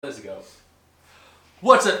Let's go.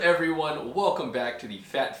 What's up, everyone? Welcome back to the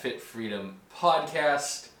Fat Fit Freedom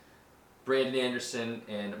podcast. Brandon Anderson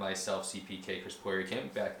and myself, CPK Chris Poirier Kim,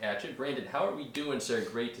 back at you. Brandon, how are we doing, sir?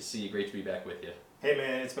 Great to see you. Great to be back with you. Hey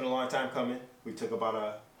man, it's been a long time coming. We took a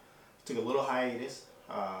little hiatus.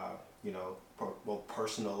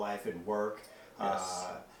 Personal life and work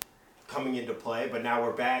coming into play, but now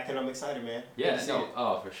we're back and I'm excited, man. Yeah,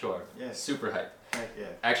 for sure. Yeah. Super hype. Heck yeah.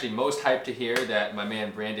 Actually, most hyped to hear that my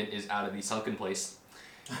man Brandon is out of the sunken place.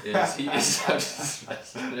 I'm just messing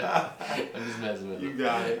with him. You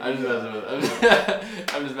got it. I'm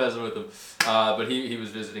just messing with him. But he was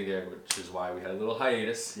visiting there, which is why we had a little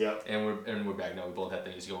hiatus. Yep. And we're back now. We both had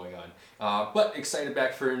things going on. But excited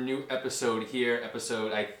back for a new episode here.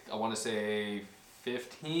 Episode I want to say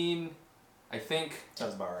 15. I think.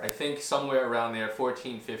 Sounds about right. I think somewhere around there,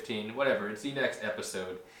 14, 15, whatever. It's the next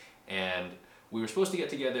episode, and we were supposed to get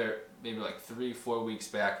together maybe like 3-4 weeks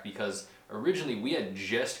back because originally we had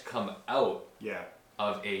just come out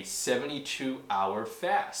of a 72-hour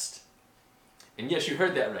fast. And yes, you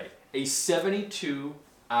heard that right. A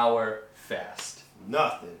 72-hour fast.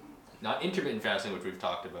 Nothing. Not intermittent fasting, which we've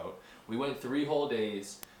talked about. We went 3 whole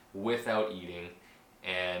days without eating,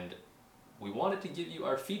 and we wanted to give you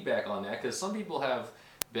our feedback on that because some people have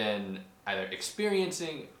been either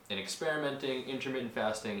experiencing and experimenting intermittent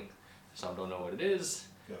fasting. Some don't know what it is.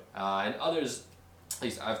 Yep. And others, at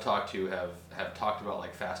least I've talked to, have talked about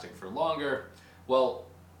like fasting for longer. Well,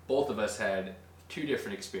 both of us had 2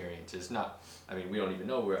 different experiences. We don't even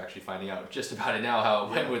know. We're actually finding out just about it now how it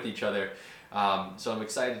went with each other. So I'm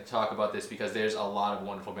excited to talk about this because there's a lot of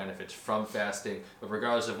wonderful benefits from fasting. But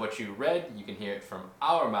regardless of what you read, you can hear it from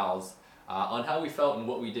our mouths on how we felt and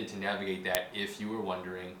what we did to navigate that if you were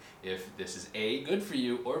wondering if this is A, good for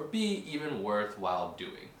you, or B, even worthwhile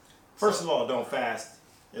doing. First of all, don't fast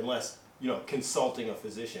unless, consulting a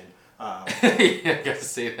physician. Yeah, I got to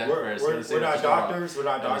say that first. We're not doctors. We're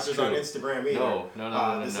not doctors on Instagram either.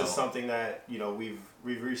 No. This is something that we've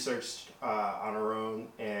researched on our own,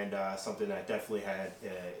 and something that definitely had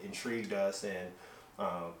intrigued us, and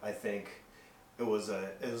I think it was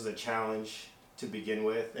a challenge to begin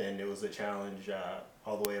with, and it was a challenge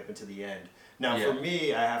all the way up into the end. Now, for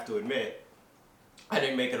me, I have to admit, I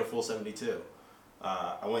didn't make it a full 72.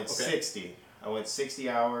 I went 60. I went 60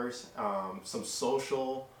 hours. A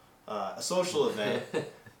social event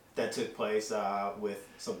that took place with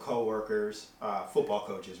some coworkers, football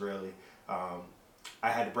coaches, really. I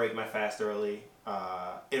had to break my fast early.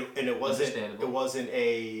 It wasn't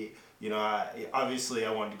a, obviously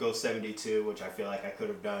I wanted to go 72, which I feel like I could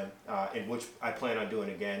have done, and which I plan on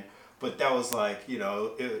doing again. But that was like,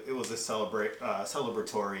 it was a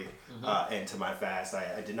celebratory end to my fast.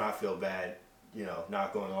 I did not feel bad,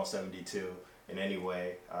 not going all 72 in any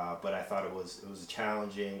way. But I thought it was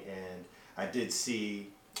challenging, and I did see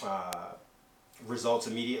results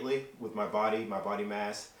immediately with my body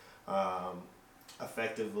mass,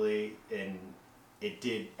 effectively, and it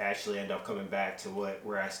did actually end up coming back to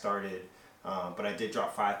where I started. But I did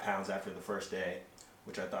drop 5 pounds after the first day,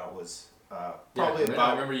 which I thought was probably about.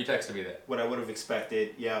 I remember you texted me that. What I would have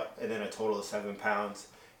expected, yeah, and then a total of 7 pounds,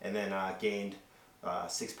 and then gained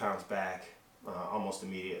 6 pounds back almost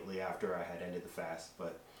immediately after I had ended the fast.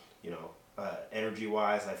 But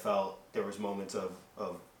energy-wise, I felt there was moments of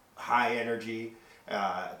high energy,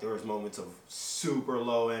 there was moments of super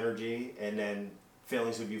low energy, and then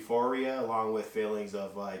feelings of euphoria along with feelings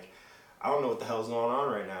of like, I don't know what the hell's going on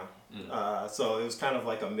right now. So it was kind of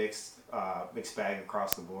like a mixed bag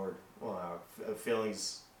across the board.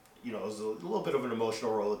 Feelings, it was a little bit of an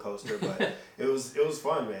emotional roller coaster, but it was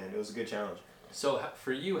fun, man. It was a good challenge. So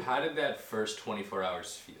for you, how did that first 24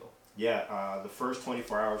 hours feel? Yeah, the first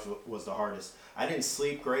 24 hours was the hardest. I didn't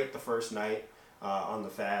sleep great the first night on the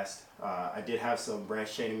fast. I did have some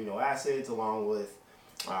branched chain amino acids along with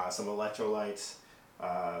some electrolytes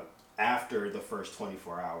after the first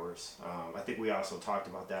 24 hours. I think we also talked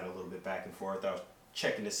about that a little bit back and forth. I was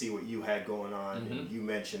checking to see what you had going on, and you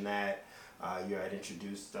mentioned that you had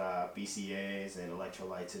introduced BCAAs and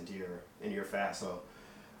electrolytes into your fast. So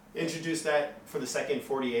introduced that for the second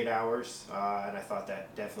 48 hours, and I thought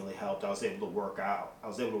that definitely helped. I was able to work out.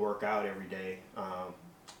 Every day.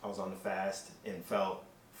 I was on the fast and felt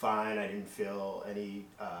fine. I didn't feel any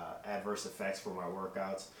adverse effects from my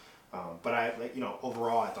workouts. But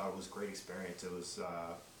overall, I thought it was a great experience.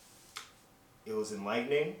 It was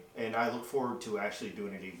enlightening, and I look forward to actually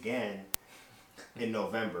doing it again in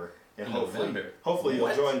November. And hopefully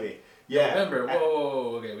you'll join me. Yeah. November.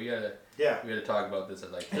 Whoa. Okay, we gotta talk about this.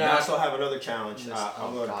 And I also have another challenge.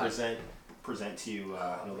 I'm going to present to you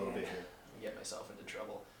in a little bit here. Get myself into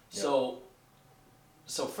trouble. Yep. So,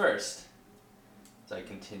 So first, as I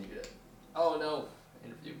continued it, oh no,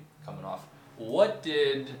 interview coming off. What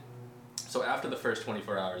did, so after the first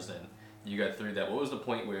 24 hours then, you got through that, what was the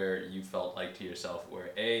point where you felt like to yourself,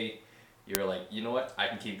 where A, you were like, you know what, I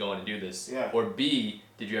can keep going and do this, Yeah. or B,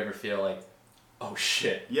 did you ever feel like, oh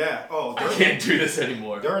shit, Yeah. Oh, I can't do this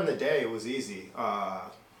anymore? During the day, it was easy.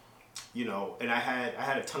 You know, and I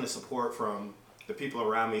had a ton of support from the people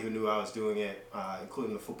around me who knew I was doing it,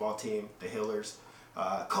 including the football team, the Hillers.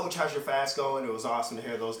 Coach, how's your fast going? It was awesome to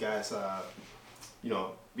hear those guys, you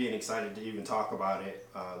know, being excited to even talk about it,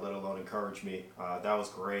 let alone encourage me. That was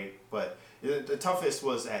great. But the toughest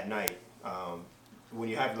was at night, when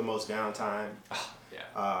you have the most downtime.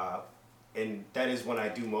 Yeah. And that is when I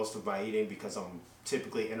do most of my eating because I'm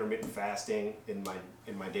typically intermittent fasting in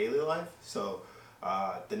my daily life. So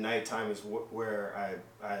the nighttime is where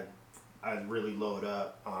I really load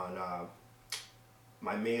up on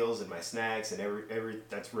my meals and my snacks and every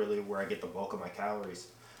that's really where I get the bulk of my calories.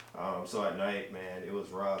 So at night, man, it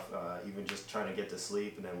was rough. Even just trying to get to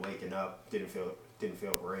sleep and then waking up didn't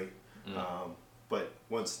feel great. But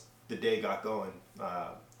once the day got going,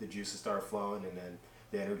 the juices started flowing and then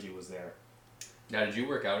the energy was there. Now, did you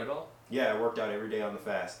work out at all? Yeah, I worked out every day on the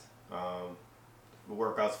fast. The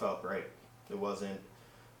workouts felt great. It wasn't.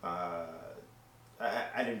 I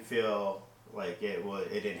didn't feel like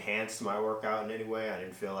it enhanced my workout in any way. I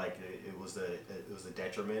didn't feel like it was a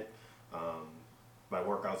detriment. My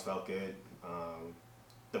workouts felt good.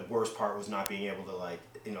 The worst part was not being able to, like,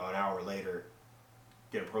 you know, an hour later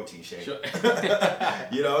get a protein shake. Sure.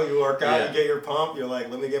 You know, you work out, Yeah. you get your pump, you're like,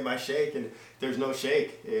 let me get my shake, and there's no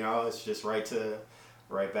shake. You know, it's just right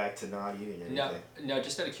back to not eating anything. Now,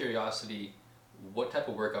 just out of curiosity, what type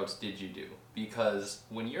of workouts did you do? Because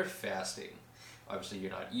when you're fasting, obviously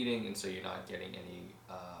you're not eating, and so you're not getting any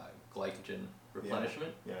glycogen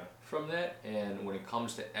replenishment Yeah. from that. And when it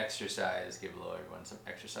comes to exercise, give everyone some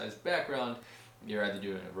exercise background. You're either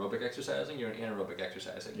doing aerobic exercising or anaerobic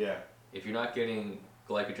exercising. Yeah. If you're not getting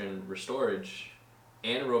glycogen storage,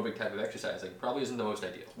 anaerobic type of exercising probably isn't the most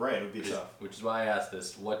ideal. Right, it would be tough. Which is why I asked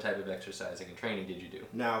this: what type of exercising and training did you do?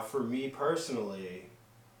 Now, for me personally,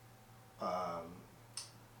 I'm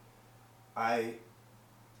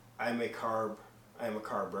a carb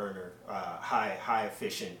burner, high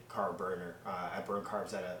efficient carb burner. I burn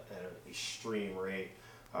carbs at an extreme rate.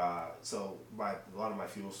 So a lot of my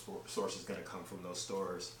fuel source is going to come from those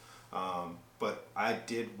stores. But I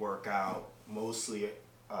did work out mostly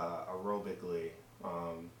aerobically.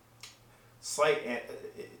 So it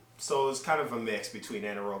was kind of a mix between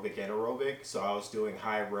anaerobic and aerobic. So I was doing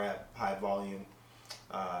high rep, high volume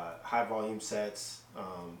sets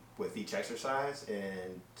with each exercise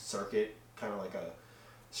and circuit, kind of like a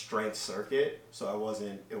strength circuit. So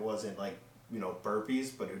it wasn't like, you know,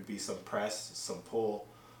 burpees, but it would be some press, some pull,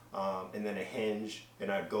 and then a hinge,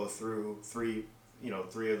 and I'd go through three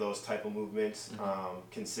of those type of movements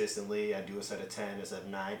consistently. I do a set of 10, a set of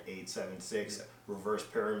 9, 8, 7, 6, reverse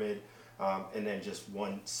pyramid, and then just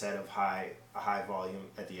one set of high volume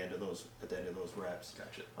at the end of those reps.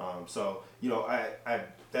 Gotcha. So, you know, I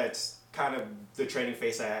that's kind of the training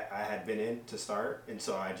phase I had been in to start, and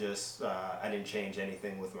so I just I didn't change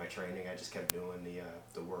anything with my training. I just kept doing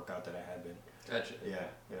the workout that I had been. Gotcha. Yeah.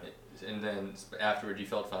 And then afterward, you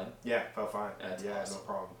felt fine. Yeah, felt fine. That's yeah, awesome. No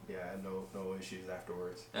problem. Yeah, no issues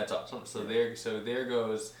afterwards. That's awesome. So there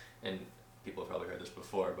goes, and people have probably heard this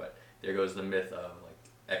before, but there goes the myth of like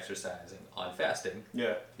exercising on fasting.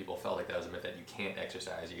 Yeah. People felt like that was a myth that you can't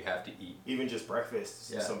exercise, you have to eat. Even just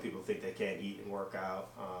breakfast. Yeah. Some people think they can't eat and work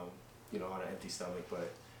out, you know, on an empty stomach.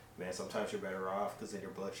 But man, sometimes you're better off because then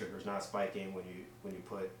your blood sugar's not spiking when you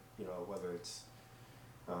put, you know, whether it's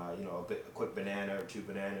you know, a quick banana or 2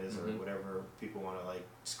 bananas or whatever people want to, like,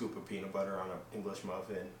 scoop of peanut butter on an English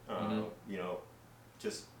muffin. You know,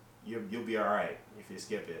 just you'll be all right if you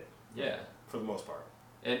skip it. Yeah. For the most part.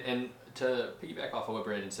 And to piggyback off of what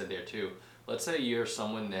Brandon said there too, let's say you're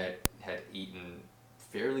someone that had eaten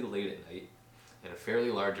fairly late at night and a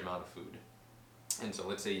fairly large amount of food. And so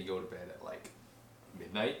let's say you go to bed at like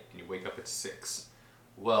midnight and you wake up at 6.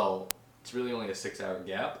 Well, it's really only a 6-hour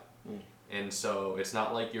gap. And so it's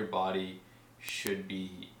not like your body should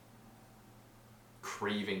be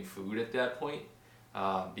craving food at that point.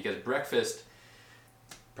 Because breakfast,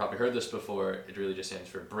 probably heard this before, it really just stands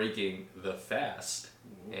for breaking the fast.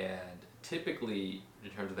 And typically,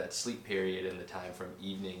 in terms of that sleep period and the time from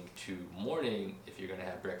evening to morning, if you're going to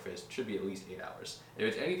have breakfast, it should be at least 8 hours.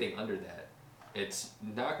 If it's anything under that, it's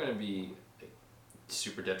not going to be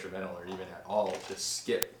super detrimental or even at all to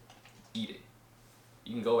skip eating.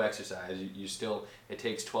 You can go exercise. You still, it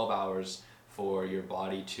takes 12 hours for your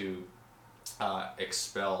body to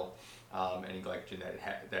expel any glycogen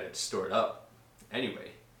that it's stored up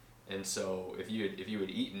anyway. And so if you had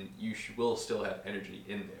eaten, you will still have energy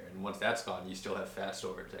in there, and once that's gone, you still have fat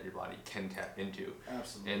storage that your body can tap into.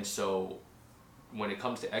 Absolutely. And so when it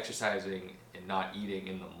comes to exercising and not eating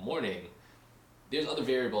in the morning, there's other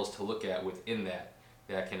variables to look at within that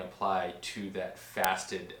can apply to that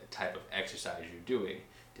fasted type of exercise you're doing,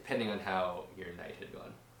 depending on how your night had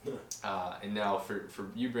gone. And now for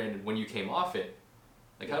you, Brandon, when you came off it,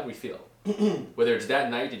 like how did we feel? Whether it's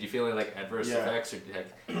that night, did you feel any like adverse effects, or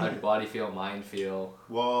how did your body feel, mind feel?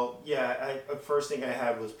 Well, yeah, first thing I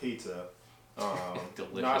had was pizza.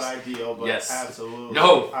 Delicious. Not ideal, but yes. absolutely.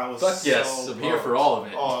 No, I was fuck so yes, I'm pumped. here for all of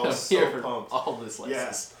it. Oh, I was I'm here so for pumped. all the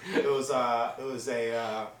slices. Yeah, it was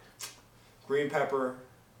a green pepper,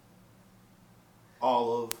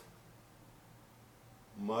 olive,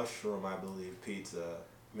 mushroom, I believe, pizza,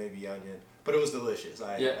 maybe onion, but it was delicious.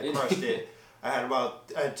 I crushed it. I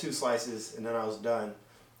had 2 slices, and then I was done.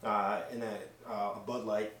 And then a Bud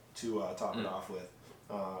Light to top it off with.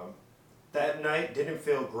 That night didn't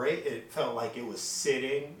feel great. It felt like it was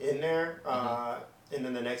sitting in there. And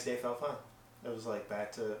then the next day felt fine. It was like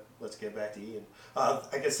let's get back to eating.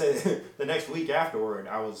 Like I said, the next week afterward,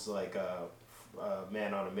 I was like a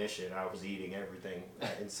man on a mission. I was eating everything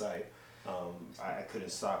in sight. I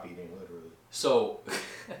couldn't stop eating, literally. So,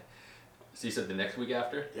 so you said the next week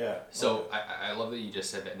after? Yeah. So Okay. I love that you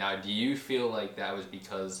just said that. Now, do you feel like that was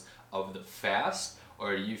because of the fast,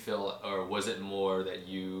 or do you feel, or was it more that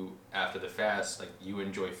you, after the fast, like you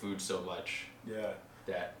enjoy food so much Yeah.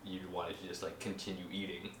 that you wanted to just like continue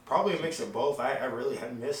eating? Probably a mix of both. I really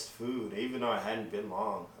had missed food, even though I hadn't been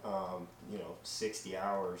long. 60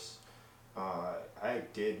 hours. I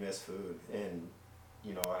did miss food, and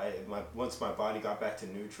once my body got back to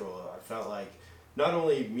neutral, I felt like not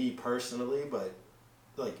only me personally, but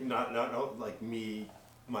like not like me,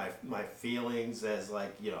 my feelings as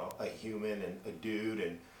like a human and a dude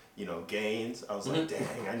and gains. I was like,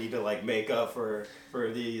 dang, I need to like make up for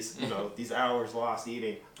these these hours lost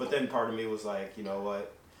eating. But then part of me was like, you know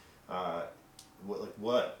what,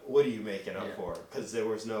 what are you making up for? Because there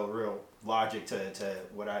was no real logic to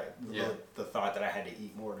what the thought that I had to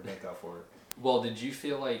eat more to make up for it. Well, did you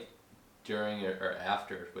feel like during or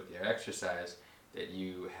after with your exercise that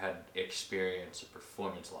you had experienced a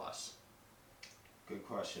performance loss? Good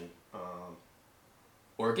question.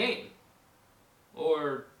 Or gain?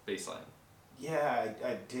 Or baseline? Yeah,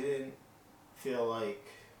 I didn't feel like,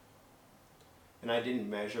 and I didn't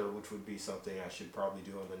measure, which would be something I should probably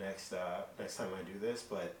do on the next time I do this.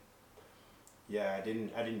 But yeah, I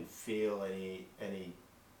didn't feel any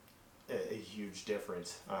a huge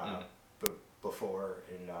difference before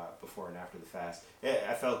and after the fast.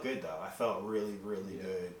 I felt good though. I felt really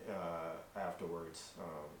good afterwards.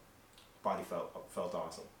 Body felt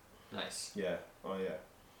awesome. Nice. Yeah. Oh yeah.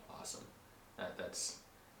 Awesome. That's.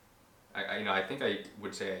 I think I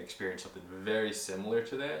would say I experienced something very similar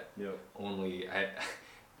to that. Yep. Only I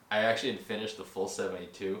actually had finished the full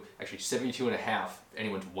 72. Actually 72 and a half, if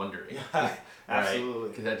anyone's wondering. Absolutely.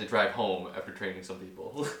 Because I had to drive home after training some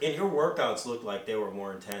people. And your workouts looked like they were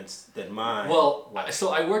more intense than mine. Well, so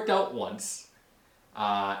I worked out once.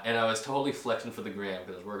 And I was totally flexing for the gram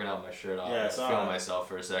because I was working out with my shirt off. Yeah, I was feeling myself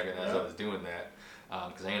for a second as I was doing that.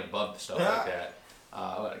 Because I ain't above stuff like that.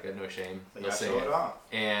 I got no shame. So you show it off.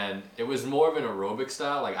 And it was more of an aerobic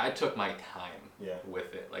style. Like I took my time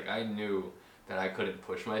with it. Like I knew that I couldn't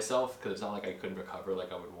push myself because it's not like I couldn't recover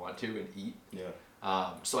like I would want to and eat.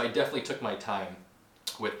 Yeah. So I definitely took my time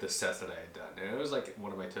with the sets that I had done. And it was like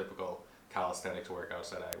one of my typical calisthenics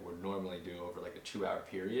workouts that I would normally do over like a 2-hour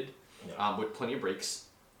period. With plenty of breaks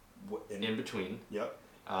in between. Yep.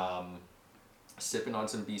 Sipping on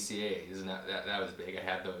some BCAAs, and that was big. I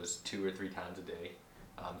had those 2 or 3 times a day,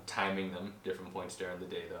 timing them different points during the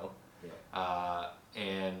day though. Yeah.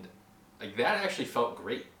 And like that actually felt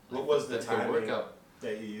great. What was the timing workout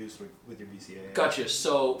that you used with your BCAA? Gotcha.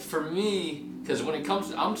 So for me, because when it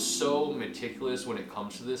comes, I'm so meticulous when it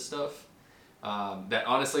comes to this stuff that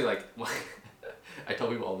honestly, like. I tell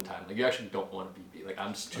people all the time, like you actually don't want to beat me. Like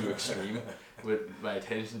I'm just too extreme with my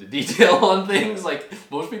attention to detail on things. Like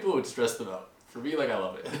most people would stress them out. For me, like I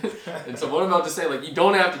love it. And so what I'm about to say, like you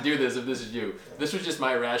don't have to do this if this is you. This was just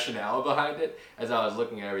my rationale behind it as I was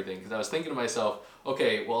looking at everything. Because I was thinking to myself,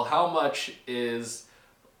 okay, well how much is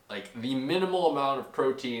like the minimal amount of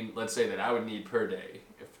protein, let's say that I would need per day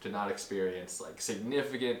to not experience like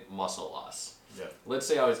significant muscle loss. Yeah. Let's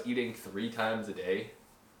say I was eating 3 times a day,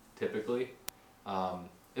 typically.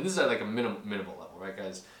 And this is at like a minimal level, right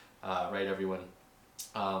guys? Right everyone?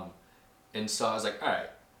 And so I was like, all right,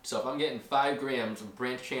 So if I'm getting 5 grams of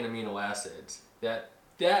branched chain amino acids, that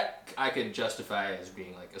I could justify as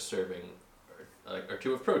being like a serving or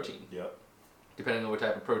 2 of protein. Yep. Depending on what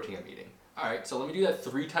type of protein I'm eating. All right, so let me do that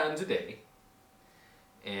 3 times a day.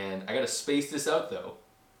 And I gotta space this out though,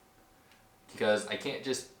 because I can't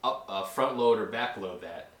just front load or back load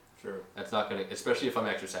that. Sure. That's not gonna, especially if I'm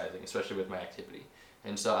exercising, especially with my activity.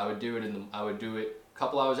 And so I would do it a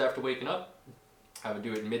couple hours after waking up. I would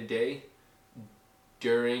do it midday,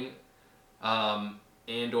 during,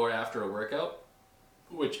 and or after a workout.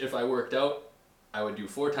 Which if I worked out, I would do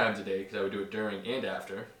 4 times a day because I would do it during and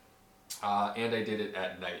after. And I did it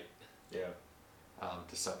at night. Yeah.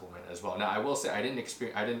 To supplement as well. Now I will say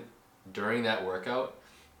during that workout,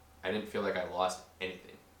 I didn't feel like I lost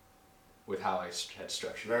anything with how I had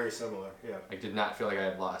structured. Very similar, yeah. I did not feel like I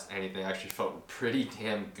had lost anything. I actually felt pretty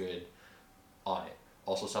damn good on it.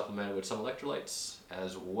 Also supplemented with some electrolytes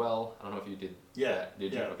as well. I don't know if you did that.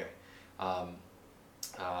 Did you? Yeah. Okay.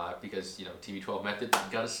 Because, TB12 method, you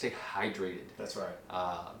gotta stay hydrated. That's right.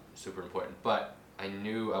 Super important. But I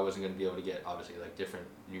knew I wasn't going to be able to get, obviously, like, different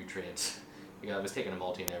nutrients. Because I was taking a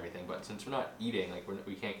multi and everything, but since we're not eating, like,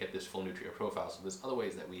 we can't get this full nutrient profile, so there's other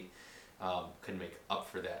ways that we can make up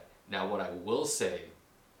for that. Now, what I will say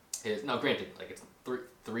is, now granted, like, it's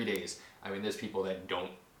 3 days. I mean, there's people that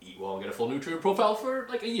don't eat well and get a full nutrient profile for,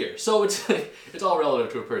 like, a year. So it's it's all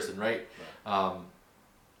relative to a person, right?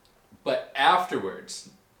 But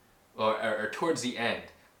afterwards, or towards the end,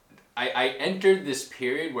 I entered this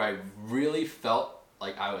period where I really felt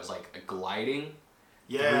like I was like gliding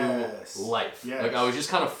through life. Yes. Like I was just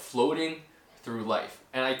kind of floating through life.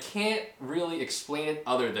 And I can't really explain it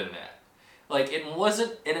other than that. Like it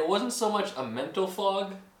wasn't so much a mental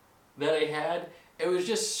fog that I had. It was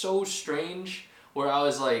just so strange where I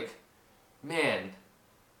was like, man,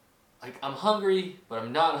 like I'm hungry, but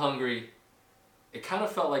I'm not hungry. It kind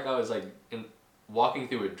of felt like I was like walking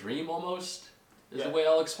through a dream almost. Is the way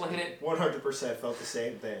I'll explain it. 100% felt the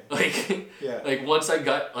same thing. Like, like once I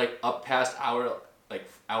got like up past hour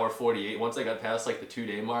 48, once I got past like the 2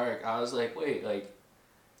 day mark, I was like, wait, like,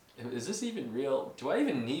 is this even real? Do I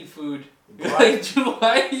even need food? Like, do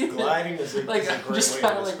I even? Gliding is a, like, is a I'm great just way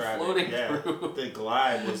kind to of like describe floating it. through. The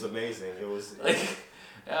glide was amazing. It was like,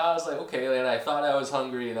 and I was like, okay, and I thought I was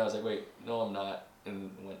hungry, and I was like, wait, no, I'm not,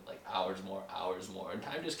 and went like hours more, and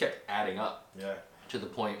time just kept adding up. Yeah. To the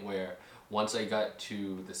point where once I got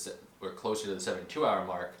to closer to the 72-hour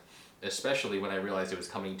mark, especially when I realized it was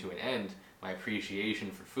coming to an end, my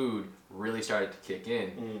appreciation for food really started to kick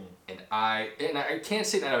in. And I can't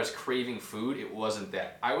say that I was craving food. It wasn't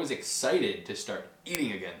that. I was excited to start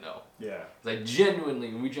eating again though. Yeah. We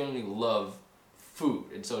genuinely love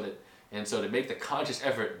food, and so to make the conscious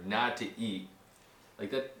effort not to eat,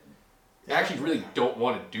 like that, I actually really don't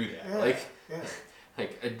want to do that.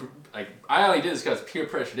 I only did this because I was peer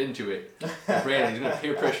pressured into it. Brandon's gonna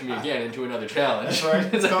peer pressure me again into another challenge. That's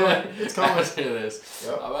right. It's coming. It's coming. After this.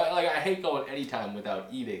 Yep. I hate going anytime without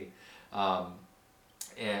eating, or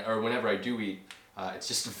whenever I do eat, it's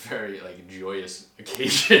just a very like joyous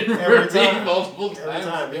occasion for me multiple times.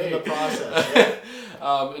 Every time, in the process.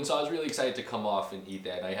 Yeah. And so I was really excited to come off and eat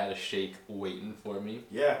that. And I had a shake waiting for me.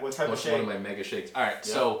 Yeah. What type of shake? One of my mega shakes. All right,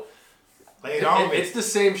 so. It's the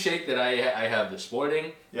same shake that I have this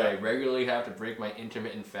morning. Yeah. That I regularly have to break my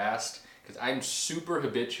intermittent fast because I'm super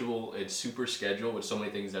habitual and super scheduled with so many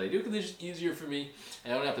things that I do because it's just easier for me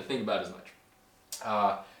and I don't have to think about it as much.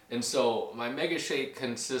 And so my mega shake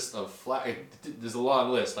consists of there's a long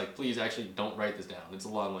list. Like please actually don't write this down. It's a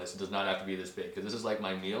long list. It does not have to be this big because this is like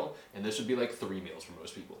my meal and this would be like 3 meals for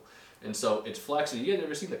most people. And so it's flaxseed. You guys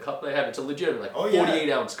ever seen the cup that I have? It's a legitimate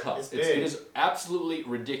 48-ounce cup. It is absolutely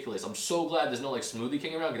ridiculous. I'm so glad there's no like Smoothie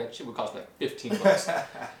King around because that shit would cost me like $15.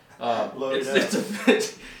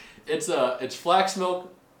 It's flax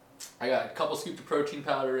milk. I got a couple scoops of protein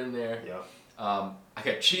powder in there. Yeah. I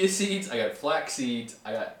got chia seeds. I got flax seeds.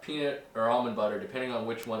 I got peanut or almond butter, depending on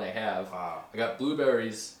which one I have. Wow. I got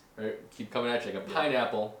blueberries. Keep coming at you. I got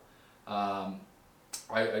pineapple. I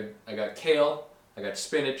got kale. I got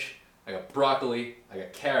spinach. I got broccoli, I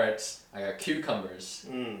got carrots, I got cucumbers,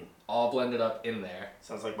 all blended up in there.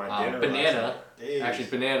 Sounds like my dinner. Banana, actually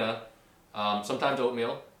banana, sometimes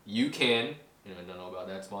oatmeal. You can, I don't know about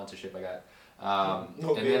that sponsorship I got.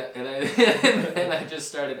 Then I just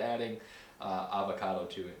started adding avocado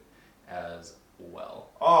to it as well.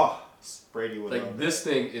 Oh, Brady would love this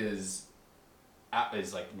thing is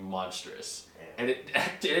like monstrous, and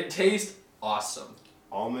it tastes awesome.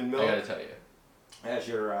 Almond milk. I gotta tell you. As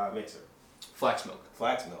your mixer. Flax milk.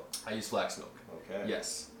 Flax milk. I use flax milk. Okay.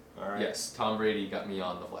 Yes. All right. Yes. Tom Brady got me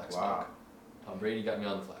on the flax milk. Tom Brady got me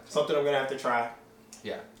on the flax milk. Something I'm gonna have to try.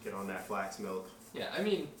 Yeah. Get on that flax milk. Yeah, I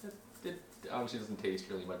mean, it obviously doesn't taste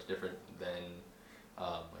really much different than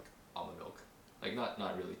like almond milk. Like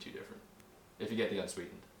not really too different. If you get the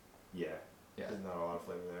unsweetened. Yeah. Yeah. There's not a lot of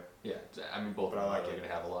flavor there. Yeah, I mean both But of I them like are it. going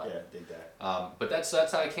to have a lot. Yeah, dig that. But that's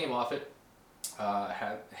how I came off it.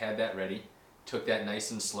 Had that ready, took that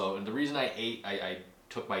nice and slow, and the reason I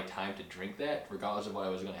took my time to drink that, regardless of what I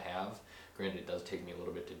was going to have, granted it does take me a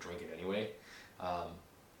little bit to drink it anyway,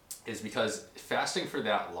 is because fasting for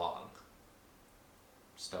that long,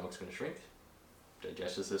 stomach's going to shrink,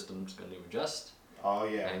 digestive system's going to adjust, Oh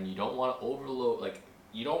yeah. and you don't want to overload, like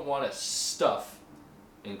you don't want to stuff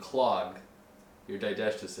and clog your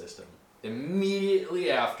digestive system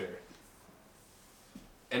immediately after.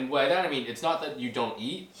 And by that I mean, it's not that you don't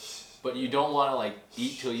eat, but you don't want to like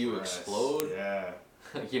eat till you explode. Yeah.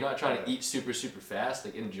 Like you're not trying to eat super fast.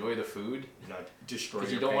 Like enjoy the food. You're not destroy.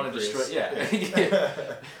 Because you your don't want to pancreas. destroy.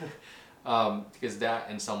 Yeah. Because that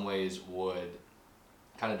in some ways would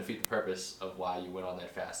kind of defeat the purpose of why you went on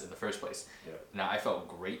that fast in the first place. Yeah. Now I felt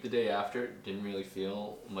great the day after. Didn't really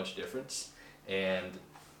feel much difference. And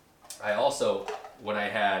I also, when I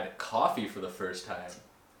had coffee for the first time,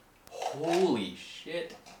 holy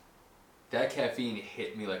shit, that caffeine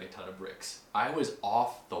hit me like a ton of bricks. I was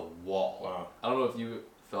off the wall. Wow. I don't know if you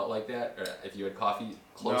felt like that or if you had coffee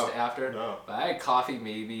close to after. No. But I had coffee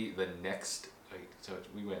maybe the next, like, so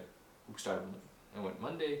we started, I went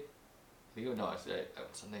Monday, I think it was, no, I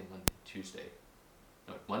went Sunday, Monday, Tuesday.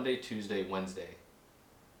 No, Monday, Tuesday, Wednesday.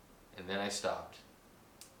 And then I stopped.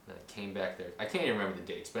 Then I came back there. I can't even remember the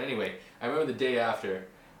dates, but anyway, I remember the day after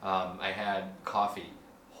I had coffee.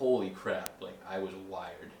 Holy crap, like I was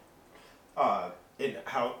wired. And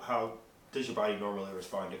how does your body normally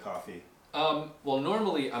respond to coffee? Well,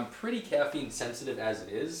 normally I'm pretty caffeine sensitive as it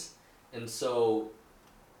is, and so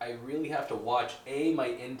I really have to watch A, my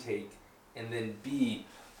intake, and then B,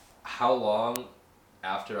 how long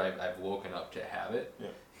after I've woken up to have it. Yeah.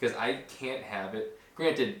 Because I can't have it.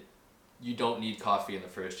 Granted, you don't need coffee in the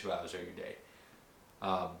first 2 hours of your day,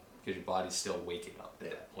 because your body's still waking up at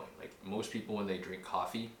that point. Like most people when they drink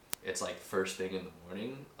coffee, it's like first thing in the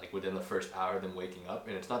morning, like within the first hour of them waking up,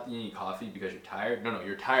 and it's not that you need coffee because you're tired. No,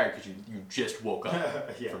 you're tired because you just woke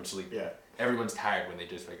up Yeah. from sleep. Yeah. Everyone's tired when they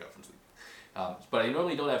just wake up from sleep. But I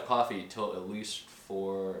normally don't have coffee till at least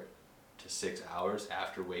 4 to 6 hours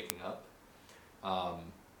after waking up.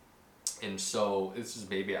 And so this is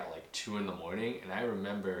maybe at like 2 in the morning, and I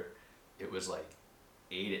remember it was like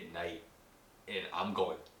 8 at night, and I'm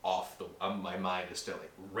going off my mind is still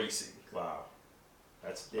like racing. Wow.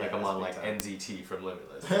 That's Like I'm that's on big like time. NZT from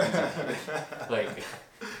Limitless. like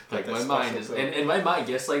That my mind special is, pill. and my mind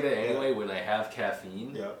gets like that anyway when I have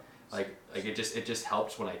caffeine. Yeah. Like it just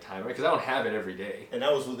helps when I time it because I don't have it every day. And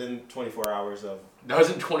that was within 24 hours of. That was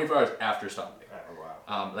in 24 hours after stopping. Oh,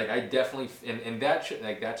 wow. Like I definitely and that should,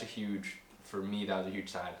 like that's a huge, for me that was a huge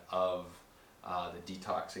sign of the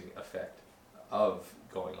detoxing effect of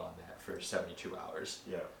going on that for 72 hours.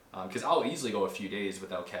 Yeah. Because I'll easily go a few days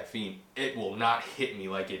without caffeine. It will not hit me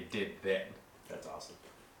like it did then. That's awesome.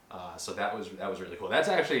 So that was really cool. That's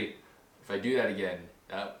actually, if I do that again,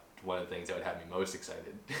 one of the things that would have me most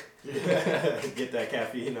excited. Get that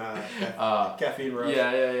caffeine. Caffeine rush.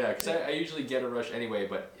 Yeah. Because I usually get a rush anyway,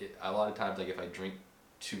 but a lot of times, like if I drink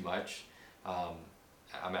too much,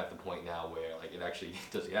 I'm at the point now where like it actually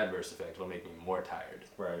does the adverse effect. It'll make me more tired.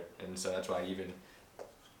 Right. And so that's why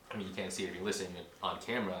I mean, you can't see it if you're listening on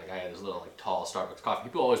camera. Like I had this little like tall Starbucks coffee.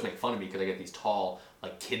 People always make fun of me because I get these tall,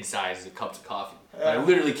 like kid-sized cups of coffee. I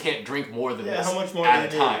literally can't drink more than this how much more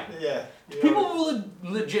at do a you time. need? Yeah. You People know,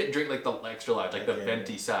 will legit drink like the extra large, like the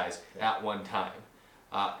venti size at one time.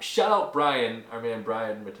 Shout out Brian, our man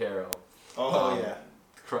Brian Matero. Oh yeah.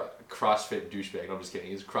 CrossFit douchebag. No, I'm just kidding.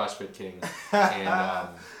 He's a CrossFit king, and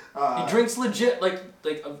he drinks legit like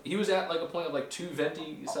he was at like a point of like 2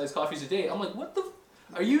 venti sized coffees a day. I'm like, what the?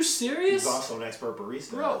 Are you serious? He's also an expert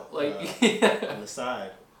barista. Bro, like on the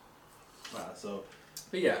side. Wow. So.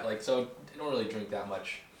 But yeah, like so I don't really drink that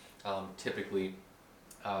much, typically.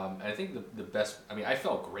 And I think the best. I mean, I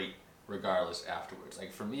felt great regardless afterwards.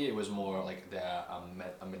 Like for me, it was more like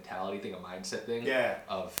a mentality thing, a mindset thing. Yeah.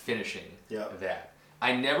 Of finishing. Yeah. That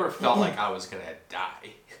I never felt like I was gonna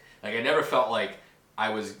die. Like I never felt like I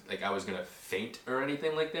was gonna faint or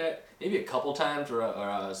anything like that. Maybe a couple times where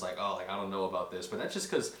I was like, oh, like I don't know about this, but that's just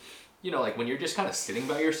because, like when you're just kind of sitting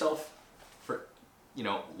by yourself for,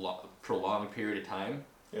 prolonged period of time.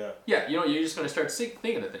 Yeah. Yeah, you're just gonna start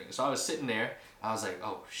thinking of things. So I was sitting there, I was like,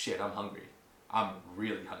 oh shit, I'm hungry. I'm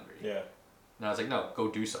really hungry. Yeah. And I was like, no, go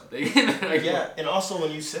do something. Yeah, and also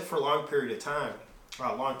when you sit for a long period of time,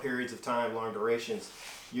 long periods of time, long durations,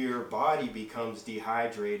 your body becomes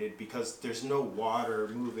dehydrated because there's no water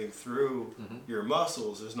moving through your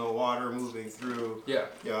muscles. There's no water moving through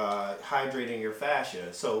hydrating your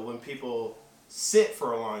fascia. So when people sit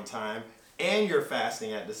for a long time and you're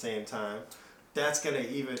fasting at the same time, that's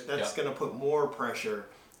gonna put more pressure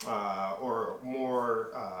or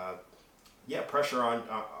more pressure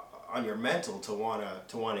on your mental to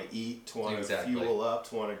wanna eat, to wanna fuel up,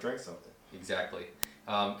 to wanna drink something. Exactly.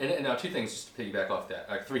 And now 2 things just to piggyback off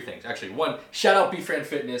that. 3 things actually. 1, shout out BeFriend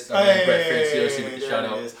Fitness. Brett Franciosi with the shout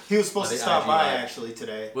out. He was supposed to stop by actually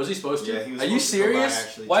today. Was he supposed to? Yeah, he was. Are you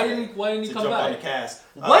serious? Why didn't he come by? On the cast.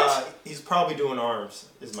 What? He's probably doing arms,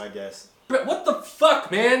 is my guess. Brett, what the fuck,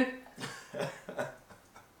 man?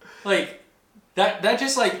 Like that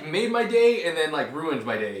just like made my day and then like ruined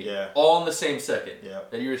my day. Yeah. All in the same second. Yeah.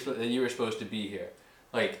 That you were supposed to be here.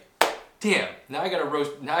 Like, damn. Now I gotta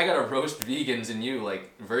roast vegans and you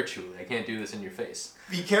like virtually. I can't do this in your face.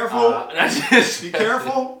 Be careful. Be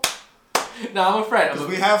careful. No, I'm a friend. Because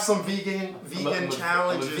we have some vegan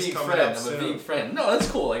challenges coming up soon. I'm a vegan friend. No, that's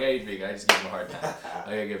cool. Like I eat vegan. I just give them a hard time. I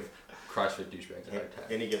gotta give CrossFit douchebags a hard time.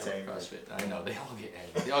 And he gets angry. CrossFit. I know. They all get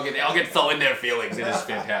angry. They all get so in their feelings. It is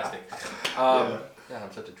fantastic. God,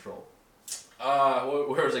 I'm such a troll.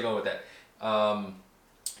 Where was I going with that?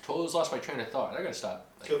 Totally lost my train of thought. I gotta stop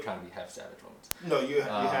trying to be half savage moments. No,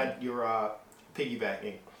 you were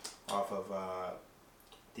piggybacking off of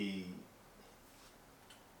the.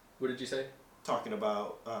 What did you say? Talking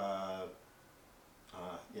about I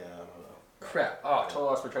don't know. Crap. Oh, totally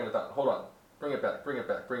lost my train of thought. Hold on. Bring it back.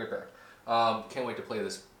 Can't wait to play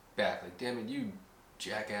this back. Like, damn it, you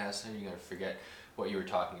jackass. How are you going to forget what you were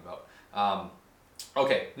talking about?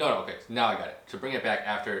 Okay. Okay. Now I got it. To bring it back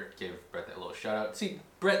after give Brett that little shout out. See,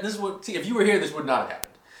 Brett, if you were here, this would not have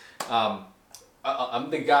happened.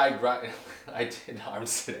 I'm the guy, I did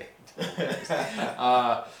arms today.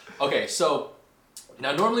 Okay, so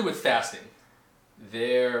now normally with fasting,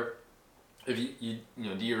 if you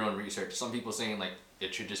do your own research, some people saying like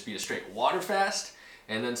it should just be a straight water fast,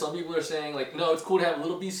 and then some people are saying like no, it's cool to have a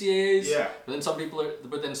little BCAAs. Yeah. But then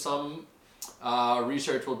some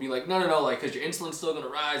research will be like no, like because your insulin's still gonna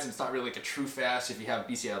rise, and it's not really like a true fast if you have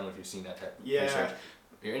BCAA. I don't know if you've seen that type of research.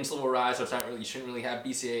 Your insulin will rise, so you shouldn't really have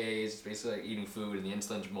BCAAs. It's basically like eating food, and the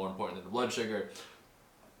insulin's more important than the blood sugar.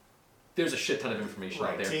 There's a shit ton of information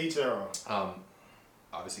out there. Teach their own.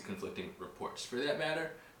 Obviously conflicting reports for that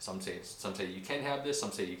matter. Some say you can have this,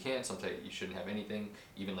 some say you can't, some say you shouldn't have anything.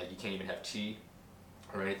 Even like you can't even have tea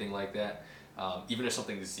or anything like that. Even if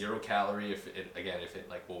something is 0 calorie, if it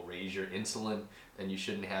like will raise your insulin, then you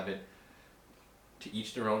shouldn't have it. To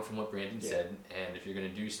each their own from what Brandon said, and if you're gonna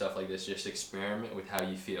do stuff like this, just experiment with how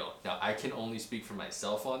you feel. Now I can only speak for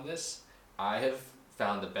myself on this. I have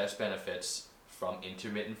found the best benefits from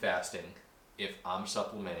intermittent fasting if I'm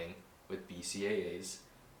supplementing with BCAAs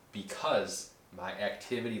because my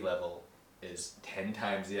activity level is 10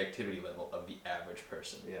 times the activity level of the average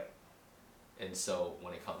person. Yeah. And so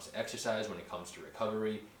when it comes to exercise, when it comes to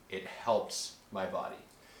recovery, it helps my body,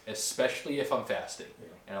 especially if I'm fasting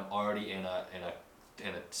and I'm already in a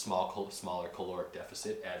smaller caloric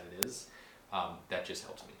deficit as it is. That just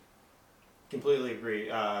helps me. Completely agree.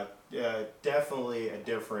 Definitely a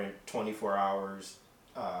different 24 hours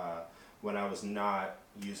when I was not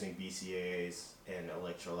using BCAAs and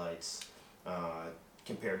electrolytes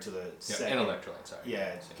compared to the second. And electrolytes, sorry.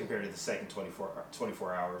 Yeah, compared to the second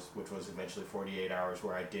 24 hours, which was eventually 48 hours,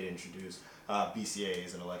 where I did introduce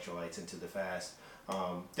BCAAs and electrolytes into the fast.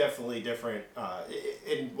 Definitely different.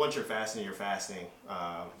 And once you're fasting,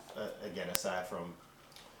 again, aside from.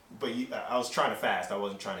 But I was trying to fast. I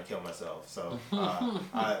wasn't trying to kill myself. So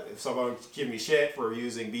if someone give me shit for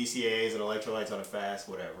using BCAAs and electrolytes on a fast,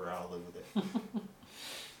 whatever, I'll live with it.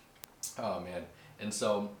 Oh man! And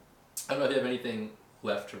so I don't know if you have anything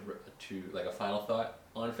left to like a final thought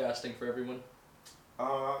on fasting for everyone.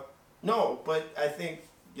 No, but I think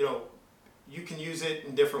you can use it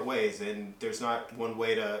in different ways, and there's not one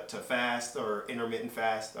way to fast or intermittent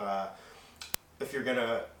fast. If you're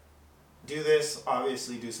gonna do this,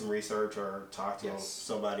 obviously do some research or talk to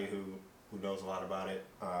somebody who knows a lot about it,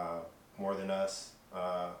 more than us,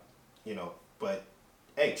 but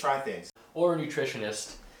hey, try things. Or a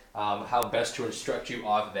nutritionist, how best to instruct you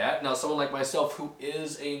off that. Now, someone like myself who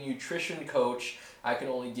is a nutrition coach, I can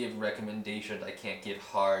only give recommendations. I can't give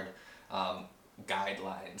hard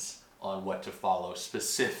guidelines on what to follow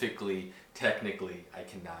specifically, technically. I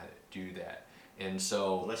cannot do that. And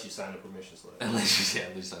so, unless you sign a permission slip. Unless you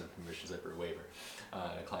sign a permission slip or a waiver,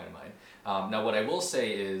 a client of mine. Now, what I will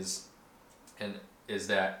say is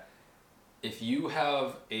that if you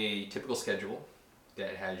have a typical schedule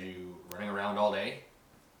that has you running around all day,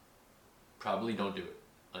 probably don't do it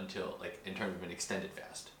until, like, in terms of an extended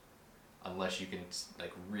fast, unless you can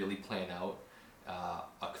like really plan out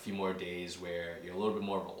a few more days where you're a little bit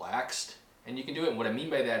more relaxed and you can do it. And what I mean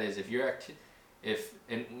by that is if you're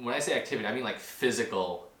and when I say activity, I mean like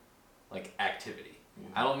physical, like activity.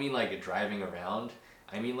 Mm-hmm. I don't mean like driving around.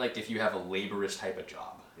 I mean like if you have a laborious type of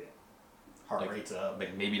job. Yeah. Heart like, rate's up.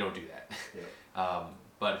 Like maybe don't do that. Yeah.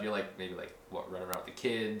 But if you're like maybe like running around with the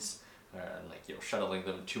kids, and like shuttling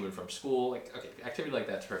them to and from school, like okay, activity like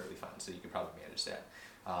that's perfectly fine. So you can probably manage that.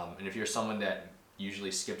 And if you're someone that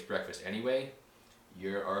usually skips breakfast anyway,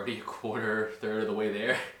 you're already a third of the way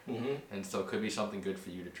there, Mm-hmm. and so it could be something good for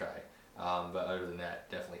you to try. But other than that,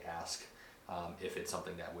 definitely ask if it's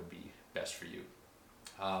something that would be best for you.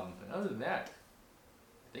 And other than that,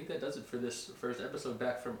 I think that does it for this first episode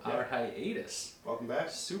back from our hiatus. Welcome back.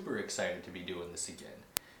 Super excited to be doing this again.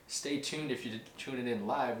 Stay tuned if you're tuning in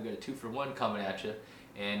live. We got a 2-for-1 coming at you.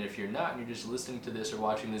 And if you're not and you're just listening to this or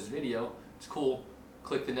watching this video, it's cool.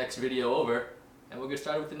 Click the next video over and we'll get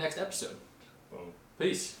started with the next episode. Boom.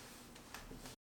 Peace.